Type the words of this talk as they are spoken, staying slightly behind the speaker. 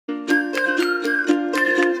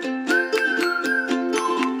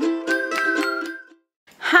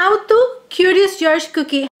George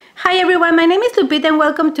cookie. Hi everyone, my name is Lupita and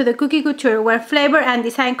welcome to the Cookie Couture, where flavor and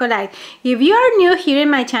design collide. If you are new here in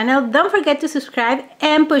my channel, don't forget to subscribe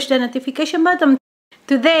and push the notification button.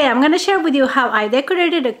 Today I'm going to share with you how I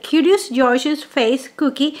decorated a Curious George's face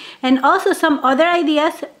cookie and also some other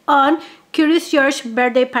ideas on Curious George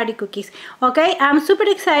birthday party cookies. Okay, I'm super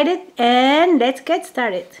excited and let's get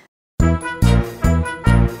started.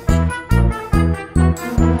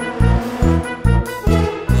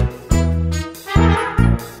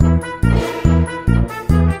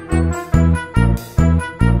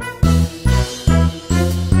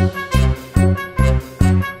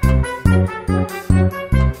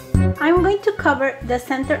 Cover the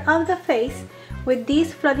center of the face with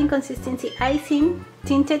this floating consistency icing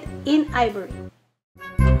tinted in ivory.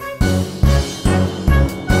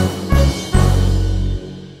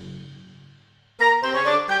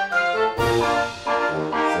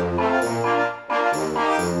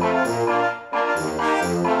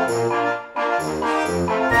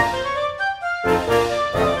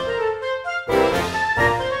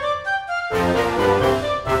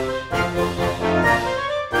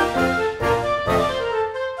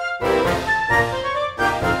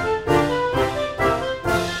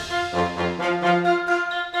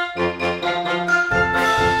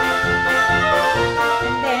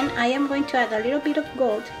 To add a little bit of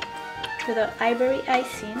gold to the ivory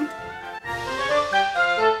icing.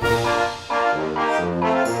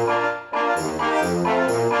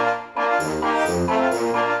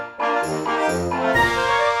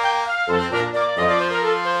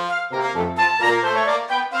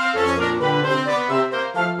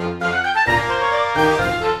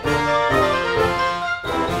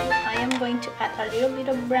 I am going to add a little bit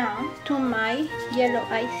of brown to my yellow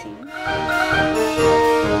icing.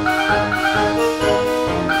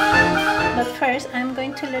 But first, I'm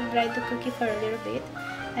going to let dry the cookie for a little bit,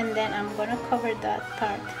 and then I'm going to cover that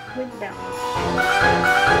part with brown.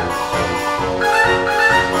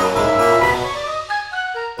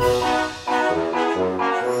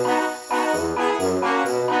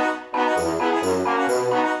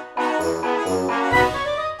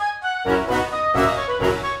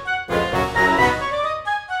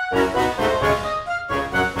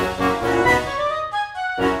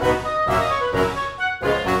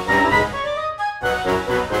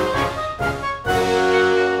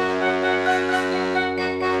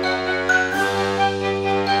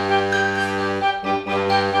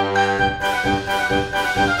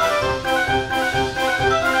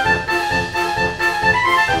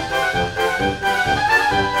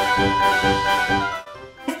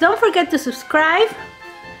 Don't forget to subscribe,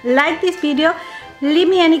 like this video, leave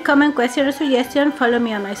me any comment, question or suggestion, follow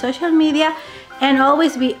me on my social media, and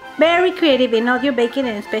always be very creative in all your baking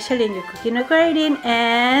and especially in your cooking and decorating,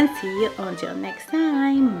 and see you until next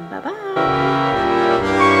time. Bye bye.